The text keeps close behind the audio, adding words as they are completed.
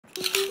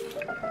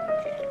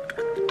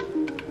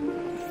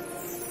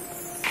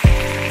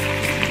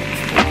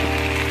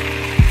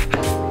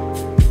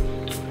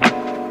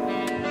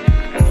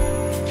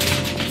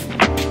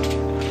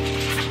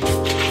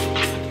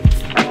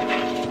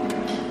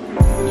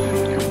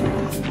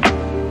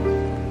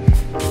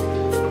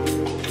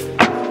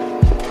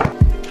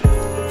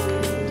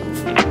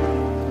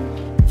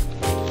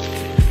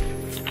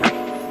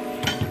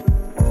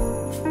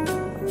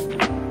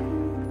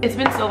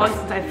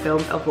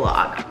filmed a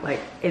vlog. Like,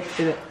 it's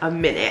been a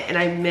minute and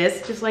I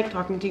miss just like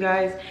talking to you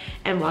guys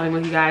and vlogging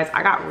with you guys.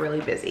 I got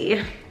really busy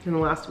in the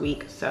last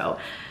week, so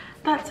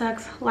that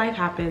sucks. Life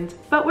happens,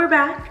 but we're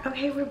back.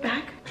 Okay, we're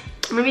back.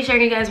 I'm gonna be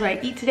showing you guys what I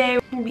eat today.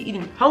 I'm gonna be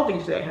eating healthy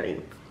today,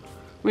 honey.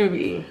 I'm gonna be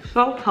eating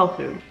so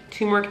healthy.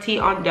 Turmeric tea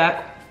on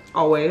deck,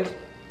 always.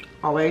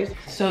 Always.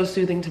 So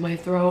soothing to my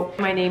throat.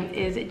 My name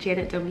is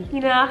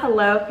Janet.Ndomahina.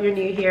 Hello, if you're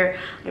new here.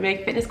 I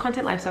make fitness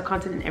content, lifestyle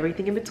content, and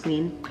everything in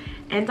between.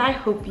 And I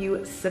hope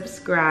you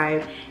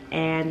subscribe.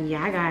 And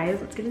yeah,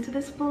 guys, let's get into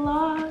this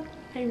vlog.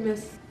 I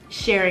miss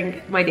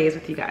sharing my days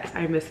with you guys.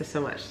 I miss this so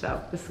much, so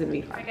this is gonna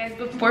be fun. Alright guys,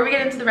 before we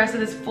get into the rest of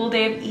this full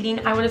day of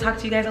eating, I want to talk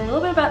to you guys a little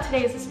bit about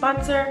today's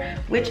sponsor,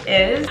 which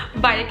is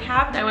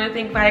VitaCap. And I want to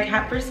thank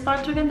VitaCap for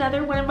sponsoring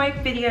another one of my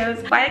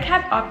videos.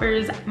 VitaCap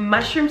offers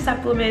mushroom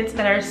supplements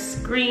that are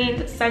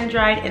screened,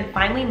 sun-dried, and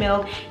finely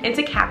milled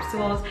into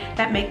capsules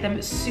that make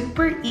them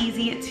super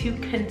easy to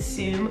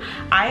consume.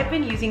 I have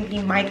been using the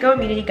Myco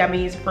Immunity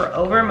Gummies for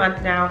over a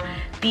month now.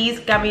 These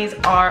gummies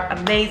are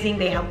amazing.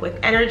 They help with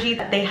energy,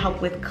 they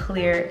help with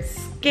clear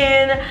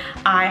skin.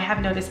 I have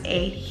noticed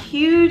a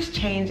huge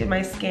change in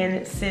my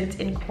skin since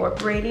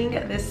incorporating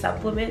this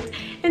supplement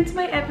into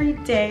my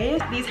everyday.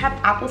 These have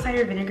apple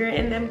cider vinegar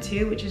in them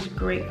too, which is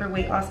great for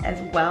weight loss as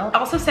well.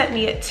 Also sent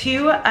me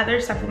 2 other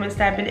supplements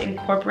that I've been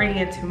incorporating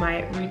into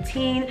my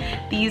routine.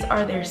 These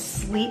are their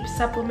sleep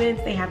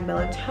supplements. They have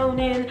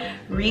melatonin,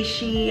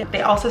 reishi.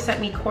 They also sent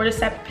me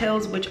cordyceps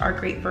pills, which are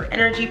great for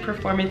energy,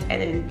 performance,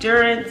 and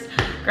endurance.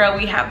 Girl,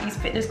 we have these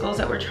fitness goals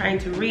that we're trying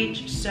to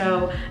reach,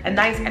 so a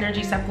nice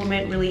energy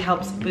supplement really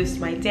helps boost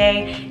my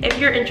day. If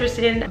you're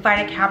interested in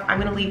VitaCap, I'm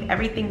gonna leave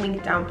everything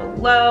linked down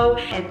below.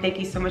 And thank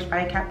you so much,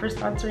 VitaCap, for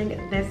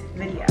sponsoring this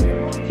video.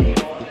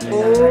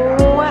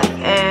 OMG.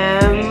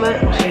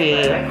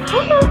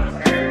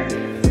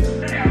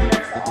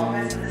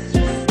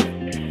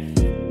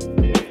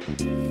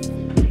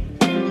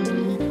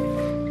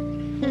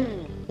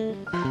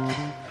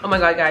 Oh my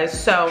God,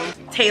 guys, so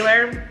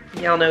Taylor,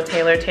 y'all know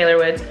Taylor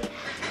Woods.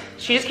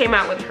 She just came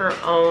out with her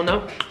own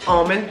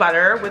almond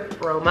butter with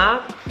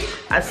Broma.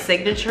 A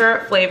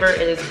signature flavor,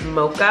 it is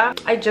mocha.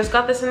 I just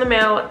got this in the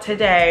mail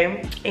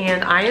today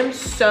and I am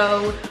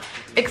so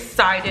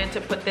excited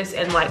to put this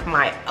in like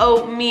my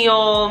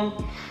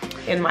oatmeal,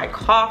 in my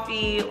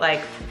coffee.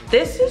 Like,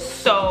 this is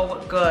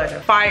so good.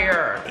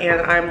 Fire.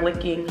 And I'm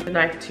licking the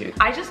knife too.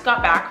 I just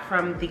got back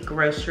from the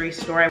grocery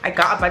store. I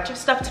got a bunch of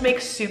stuff to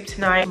make soup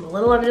tonight. I'm a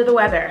little under the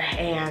weather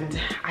and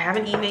I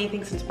haven't eaten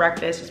anything since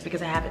breakfast just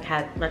because I haven't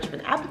had much of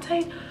an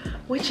appetite,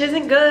 which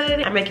isn't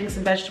good. I'm making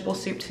some vegetable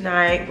soup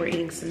tonight. We're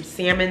eating some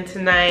salmon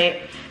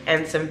tonight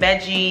and some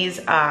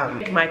veggies.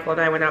 Michael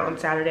and I went out on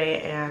Saturday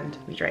and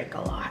we drank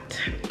a lot.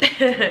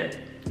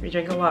 We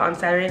drank a lot on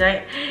Saturday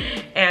night,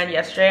 and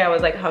yesterday I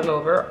was like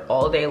hungover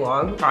all day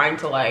long trying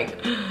to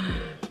like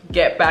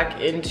get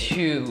back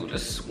into the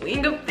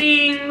swing of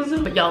things.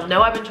 But y'all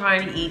know I've been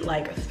trying to eat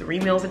like 3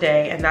 meals a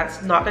day and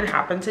that's not gonna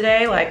happen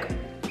today. Like,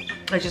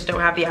 I just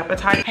don't have the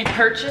appetite. I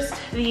purchased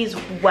these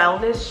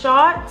wellness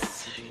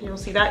shots. You'll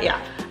see that,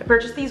 yeah. I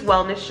purchased these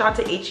wellness shots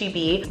at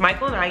HEB.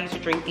 Michael and I used to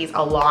drink these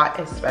a lot,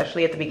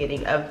 especially at the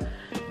beginning of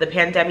the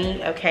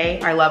pandemic, okay?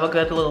 I love a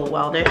good little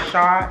wellness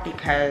shot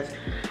because,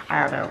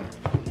 I don't know,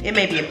 it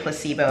may be a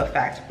placebo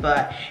effect,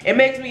 but it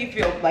makes me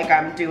feel like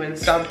I'm doing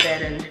something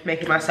and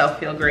making myself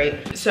feel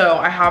great. So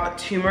I have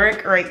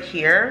turmeric right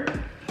here.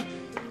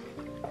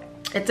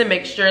 It's a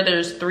mixture.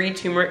 There's 3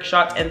 turmeric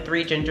shots and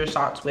 3 ginger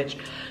shots, which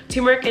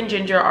turmeric and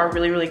ginger are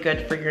really, really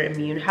good for your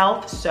immune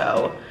health.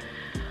 So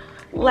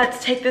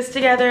let's take this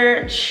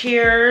together.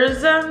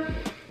 Cheers.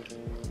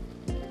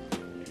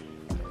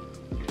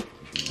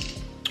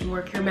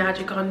 Work your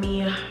magic on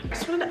me. I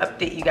just wanted to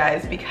update you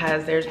guys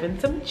because there's been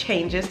some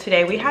changes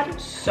today. We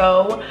had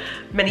so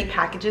many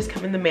packages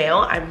come in the mail.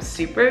 I'm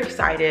super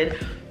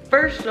excited.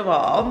 First of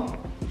all,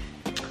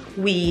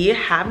 we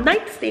have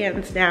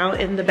nightstands now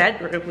in the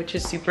bedroom, which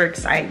is super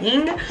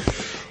exciting.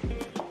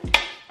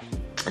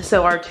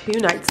 So our 2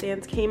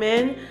 nightstands came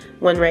in,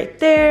 one right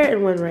there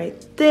and one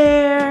right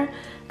there,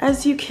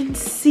 as you can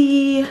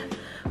see,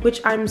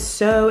 which I'm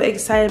so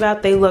excited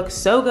about. They look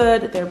so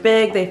good. They're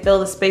big, they fill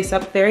the space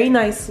up very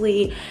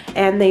nicely,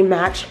 and they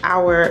match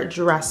our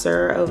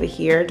dresser over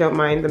here. Don't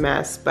mind the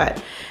mess,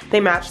 but they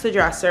match the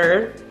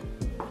dresser.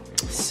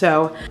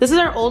 So this is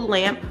our old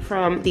lamp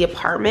from the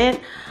apartment.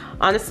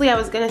 Honestly, I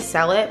was gonna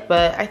sell it,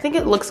 but I think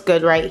it looks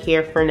good right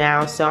here for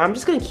now, so I'm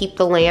just gonna keep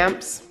the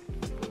lamps.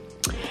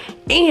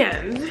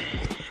 And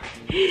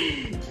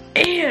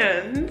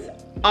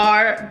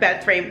our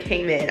bed frame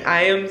came in.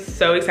 I am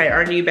so excited,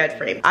 our new bed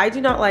frame. I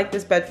do not like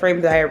this bed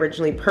frame that I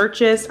originally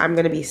purchased. I'm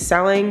gonna be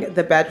selling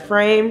the bed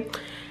frame,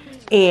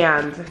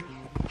 and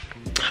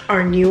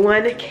our new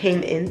one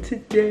came in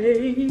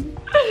today.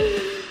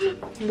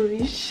 Let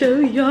me show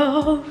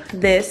y'all.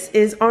 This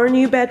is our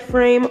new bed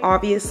frame.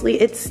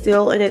 Obviously, it's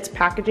still in its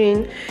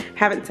packaging.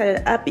 Haven't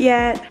set it up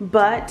yet,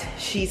 but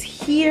she's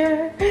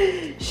here.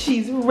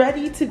 She's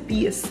ready to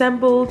be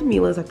assembled.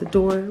 Mila's at the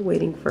door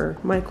waiting for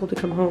Michael to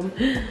come home.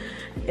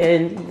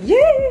 And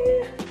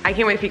yeah, I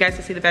can't wait for you guys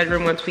to see the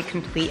bedroom once we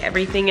complete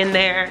everything in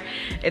there.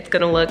 It's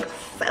gonna look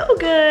so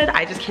good.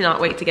 I just cannot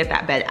wait to get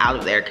that bed out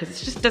of there because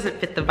it just doesn't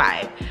fit the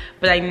vibe.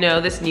 But I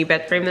know this new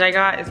bed frame that I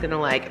got is gonna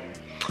like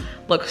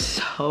look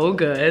so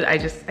good. I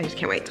just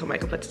can't wait till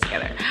Michael puts it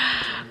together.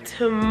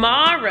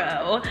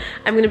 Tomorrow,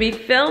 I'm gonna be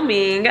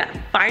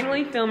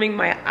finally filming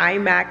my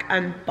iMac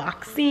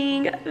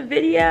unboxing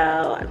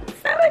video. I'm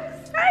so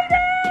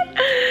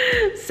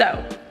excited.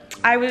 So,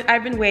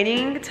 I've been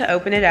waiting to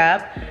open it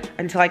up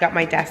until I got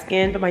my desk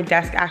in, but my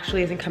desk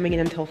actually isn't coming in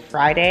until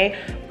Friday.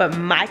 But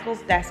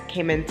Michael's desk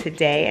came in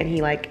today and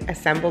he like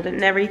assembled it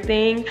and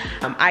everything.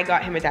 I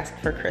got him a desk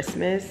for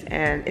Christmas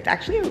and it's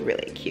actually a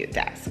really cute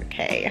desk,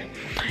 okay?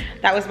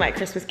 That was my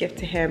Christmas gift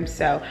to him.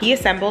 So he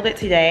assembled it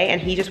today and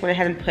he just went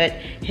ahead and put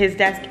his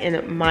desk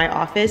in my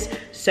office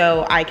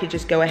so I could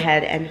just go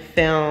ahead and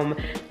film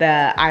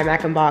the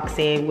iMac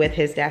unboxing with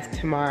his desk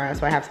tomorrow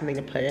so I have something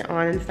to put it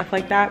on and stuff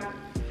like that.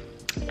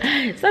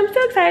 So I'm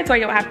so excited so I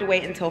don't have to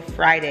wait until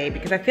Friday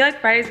because I feel like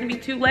Friday's gonna be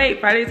too late.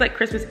 Friday's like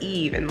Christmas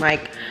Eve and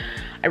like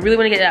I really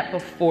want to get it up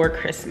before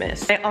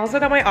Christmas. I also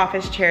got my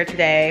office chair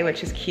today,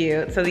 which is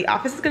cute. So the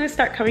office is gonna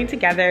start coming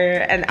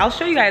together and I'll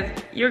show you guys,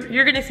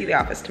 you're gonna see the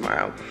office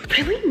tomorrow.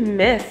 I really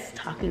miss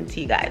talking to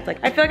you guys. Like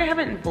I feel like I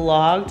haven't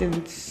vlogged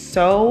in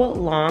so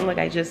long. Like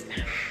I just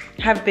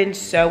have been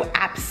so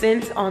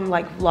absent on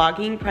like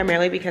vlogging,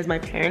 primarily because my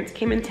parents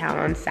came in town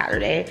on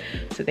Saturday.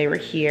 So they were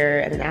here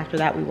and then after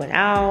that we went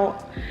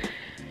out.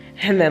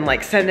 And then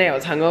like Sunday I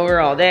was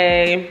hungover all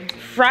day.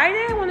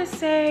 Friday I wanna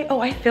say, oh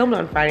I filmed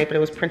on Friday, but it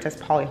was Princess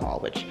Polly haul,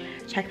 which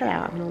check that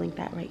out, I'm gonna link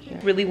that right here.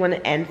 Really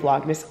wanna end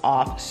Vlogmas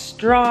off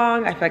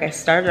strong. I feel like I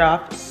started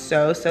off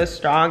so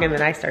strong and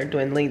then I started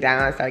dwindling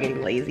down, I started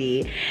getting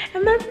lazy.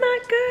 And that's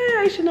not good,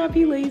 I should not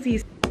be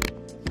lazy.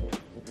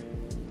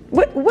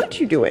 What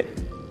you doing?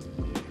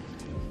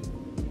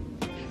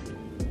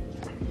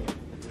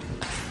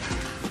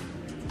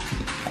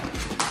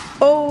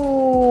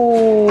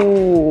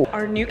 Oh,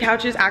 our new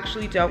couches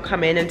actually don't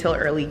come in until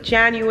early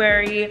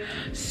January.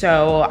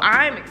 So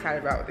I'm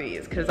excited about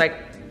these because like,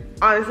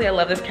 honestly, I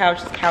love this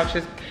couch. This couch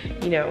has,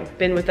 you know,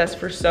 been with us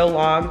for so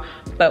long,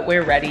 but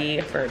we're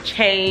ready for a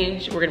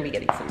change. We're gonna be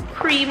getting some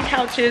cream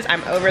couches.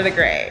 I'm over the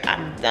gray.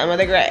 I'm done with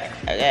the gray,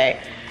 okay?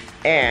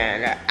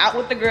 And out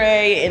with the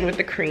gray, in with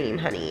the cream,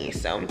 honey.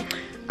 So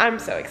I'm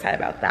so excited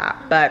about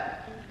that. But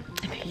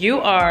if you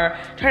are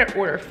trying to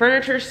order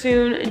furniture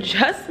soon,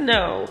 just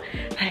know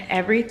that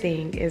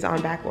everything is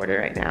on back order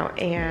right now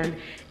and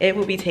it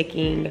will be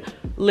taking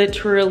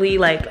literally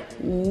like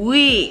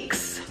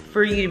weeks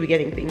for you to be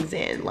getting things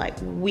in, like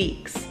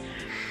weeks.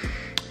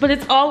 But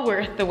it's all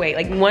worth the wait.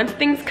 Like once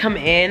things come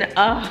in,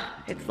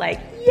 it's like,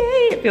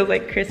 yay, it feels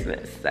like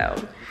Christmas.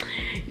 So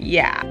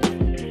yeah.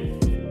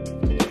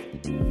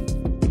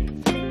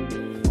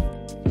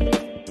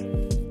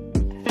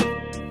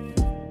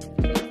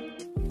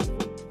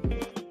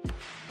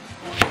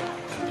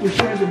 Which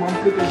one is your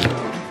mom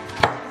cooking?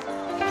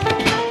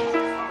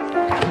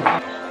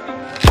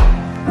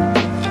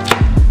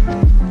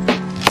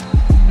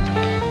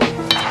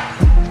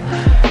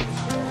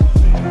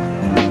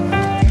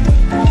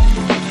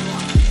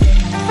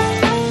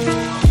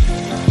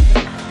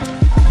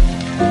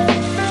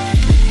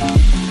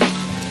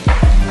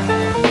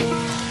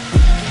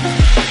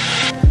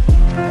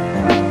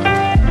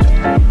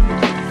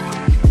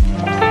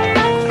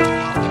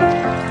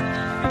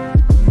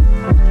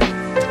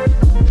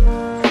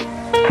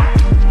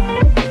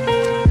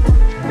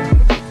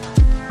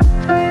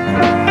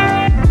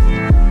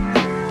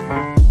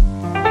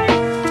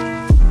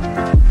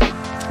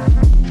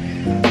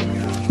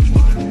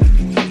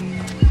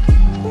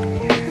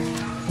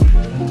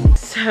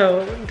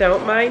 So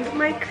don't mind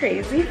my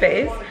crazy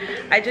face.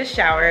 I just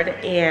showered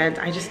and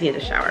I just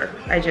needed a shower.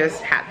 I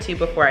just had to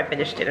before I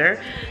finished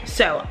dinner.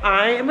 So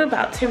I am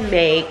about to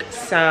make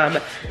some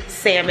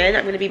salmon.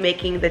 I'm gonna be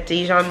making the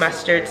Dijon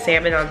mustard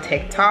salmon on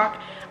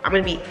TikTok. I'm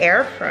gonna be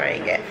air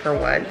frying it for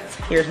once.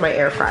 Here's my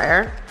air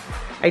fryer.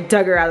 I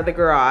dug her out of the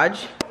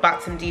garage.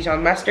 Bought some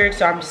Dijon mustard,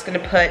 so I'm just gonna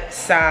put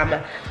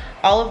some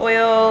olive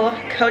oil,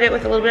 coat it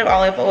with a little bit of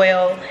olive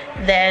oil,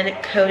 then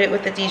coat it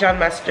with the Dijon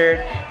mustard,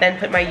 then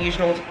put my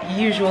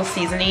usual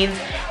seasonings,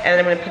 and then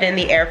I'm gonna put it in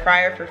the air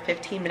fryer for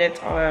 15 minutes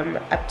on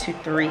up to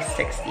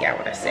 360, I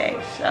wanna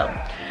say. So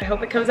I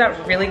hope it comes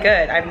out really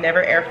good. I've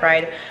never air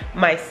fried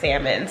my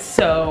salmon,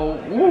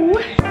 so woo.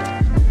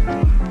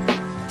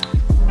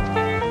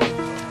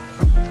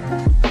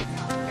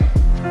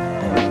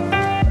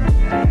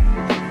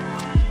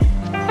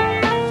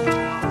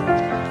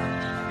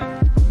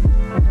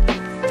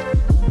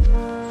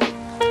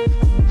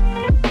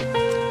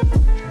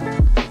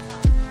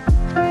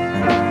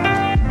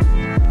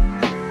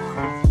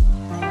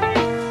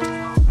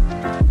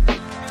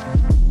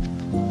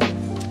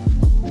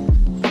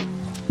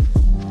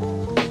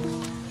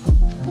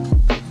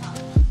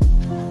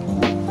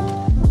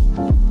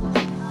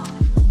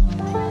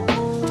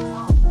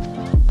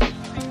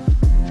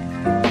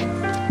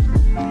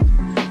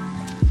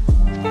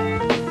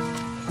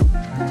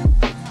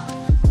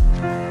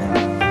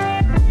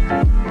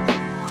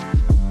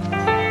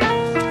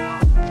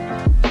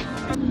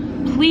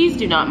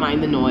 not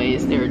mind the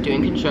noise. They were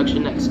doing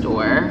construction next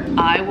door.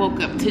 I woke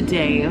up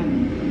today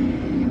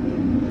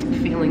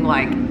feeling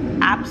like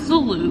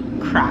absolute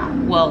crap.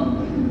 Well,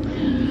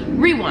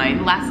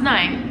 rewind, last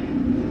night,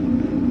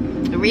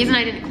 the reason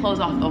I didn't close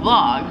off the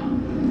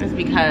vlog is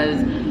because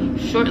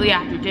shortly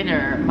after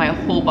dinner, my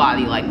whole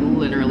body like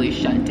literally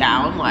shut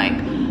down. Like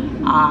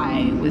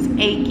I was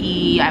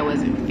achy, I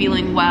wasn't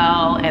feeling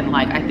well, and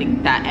like I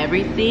think that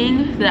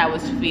everything that I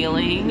was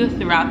feeling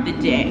throughout the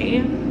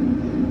day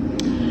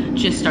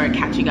just started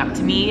catching up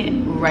to me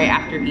right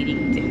after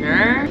eating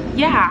dinner.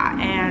 Yeah,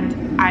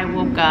 and I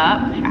woke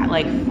up at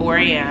like 4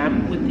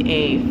 a.m. with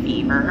a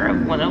fever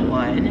of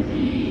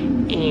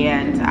 101,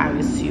 and I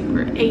was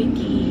super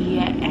achy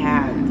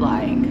and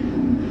like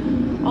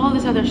all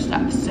this other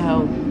stuff.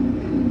 So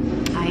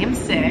I am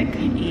sick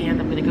and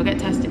I'm gonna go get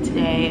tested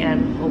today, and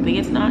I'm hoping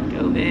it's not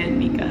COVID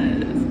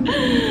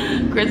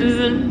because Christmas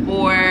in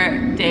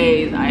 4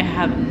 days. I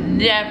have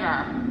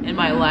never in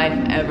my life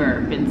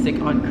ever been sick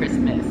on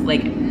Christmas,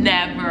 like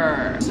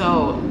never.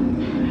 So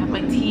I have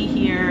my tea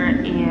here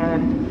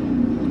and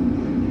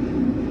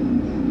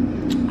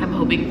I'm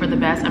hoping for the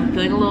best. I'm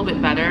feeling a little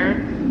bit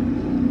better.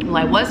 Well,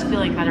 I was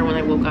feeling better when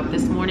I woke up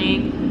this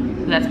morning.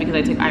 That's because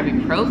I took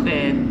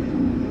ibuprofen.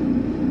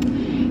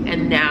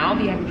 And now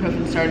the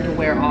ibuprofen's starting to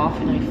wear off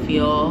and I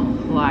feel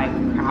like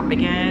crap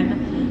again.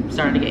 I'm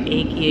starting to get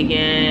achy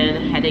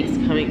again, headaches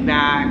coming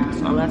back.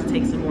 So I'm about to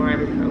take some more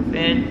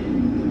ibuprofen.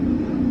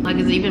 Like,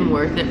 is it even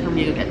worth it for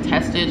me to get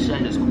tested? Should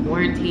I just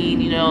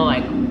quarantine, you know?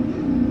 Like, I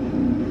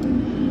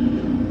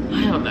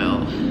don't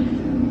know.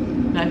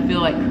 I feel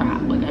like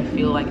crap. Like, I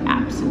feel like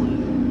absolute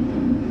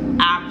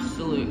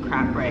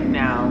crap right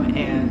now.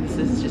 And this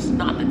is just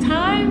not the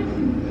time.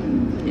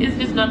 It's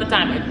just not the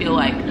time. I feel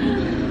like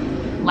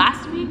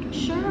last week,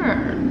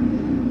 sure.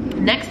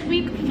 Next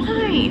week,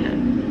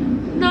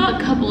 fine.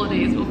 Not a couple of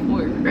days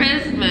before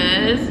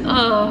Christmas.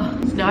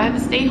 Ugh. So now I have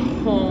to stay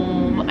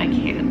home. I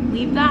can't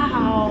leave the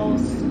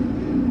house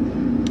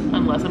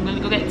unless I'm gonna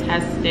go get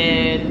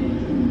tested.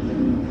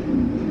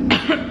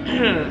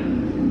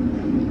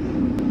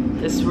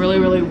 This really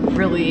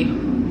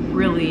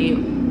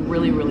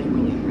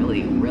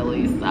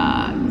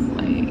sucks.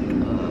 Like,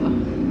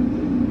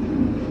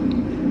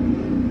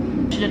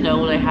 should have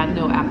known when I had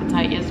no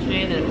appetite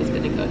yesterday that it was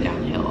gonna go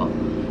downhill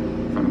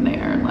from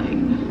there. Like,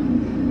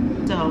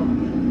 so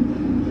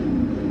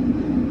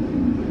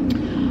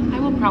I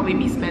will probably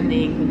be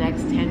spending the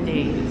next 10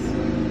 days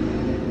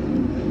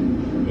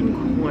in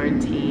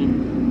quarantine.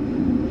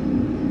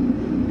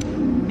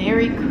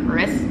 Merry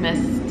Christmas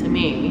to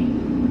me.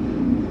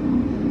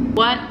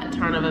 What a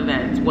turn of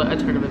events. What a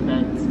turn of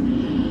events.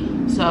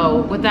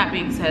 So with that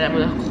being said, I'm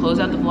gonna close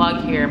out the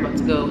vlog here. I'm about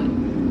to go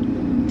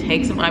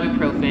take some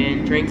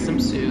ibuprofen, drink some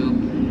soup,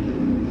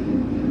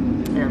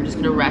 and I'm just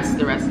gonna rest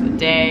the rest of the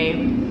day.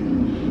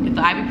 If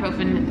the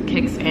ibuprofen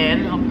kicks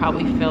in, I'll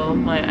probably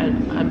film my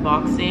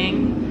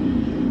unboxing.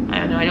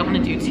 I know I don't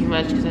wanna do too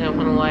much because I don't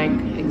wanna like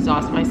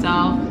exhaust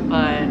myself,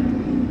 but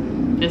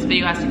this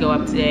video has to go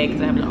up today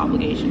because I have an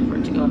obligation for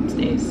it to go up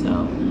today,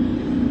 so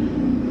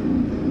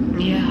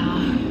yeah.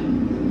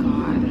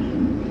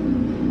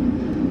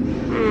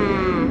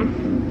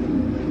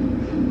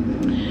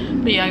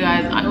 But yeah,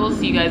 guys, I will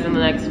see you guys in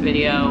the next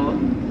video.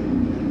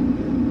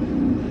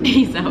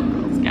 Peace out.